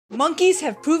Monkeys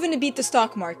have proven to beat the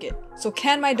stock market, so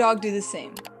can my dog do the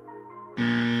same?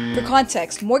 For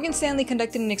context, Morgan Stanley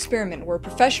conducted an experiment where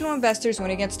professional investors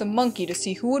went against a monkey to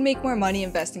see who would make more money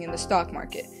investing in the stock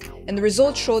market. And the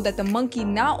results showed that the monkey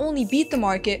not only beat the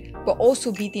market, but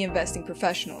also beat the investing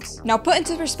professionals. Now put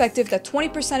into perspective that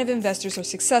 20% of investors are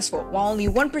successful, while only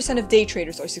 1% of day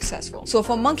traders are successful. So if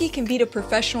a monkey can beat a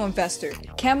professional investor,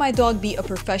 can my dog beat a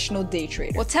professional day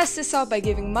trader? We'll test this out by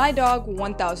giving my dog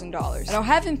 $1,000. And I'll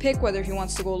have him pick whether he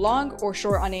wants to go long or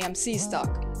short on AMC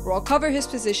stock, where I'll cover his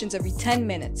positions every 10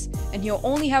 minutes, and he'll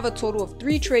only have a total of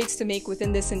 3 trades to make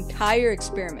within this entire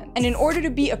experiment. And in order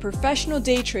to be a professional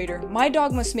day trader, my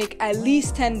dog must make at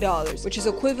least $10, which is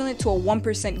equivalent to a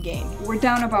 1% gain. We're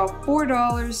down about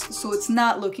 $4, so it's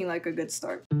not looking like a good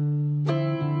start.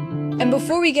 And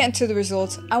before we get into the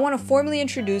results, I want to formally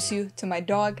introduce you to my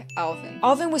dog, Alvin.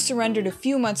 Alvin was surrendered a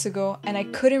few months ago, and I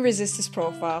couldn't resist his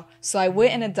profile, so I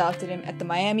went and adopted him at the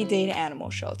Miami-Dade Animal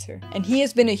Shelter. And he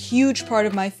has been a huge part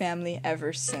of my family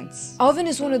ever since. Alvin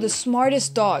is one of the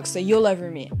smartest dogs that you'll ever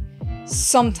meet.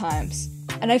 Sometimes.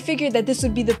 And I figured that this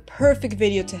would be the perfect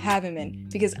video to have him in,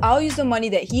 because I'll use the money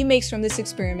that he makes from this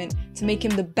experiment to make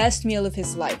him the best meal of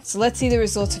his life. So let's see the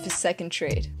results of his second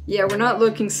trade. Yeah, we're not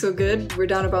looking so good. We're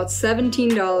down about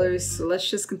 $17, so let's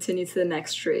just continue to the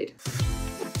next trade.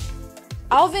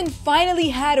 Alvin finally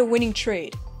had a winning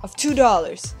trade of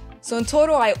 $2. So in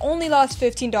total, I only lost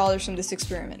 $15 from this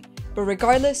experiment. But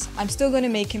regardless, I'm still going to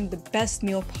make him the best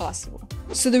meal possible.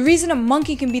 So the reason a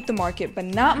monkey can beat the market but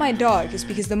not my dog is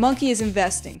because the monkey is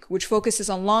investing, which focuses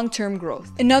on long-term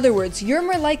growth. In other words, you're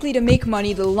more likely to make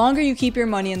money the longer you keep your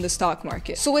money in the stock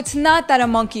market. So it's not that a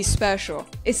monkey's special.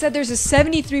 It's that there's a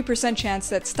 73% chance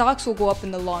that stocks will go up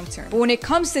in the long term. But when it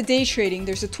comes to day trading,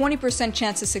 there's a 20%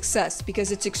 chance of success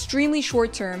because it's extremely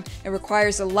short-term and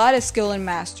requires a lot of skill and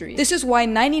mastery. This is why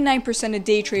 99% of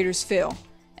day traders fail,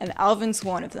 and Alvin's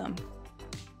one of them.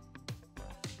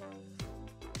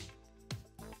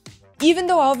 Even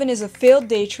though Alvin is a failed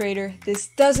day trader, this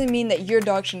doesn't mean that your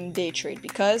dog shouldn't day trade,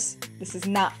 because this is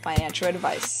not financial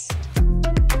advice.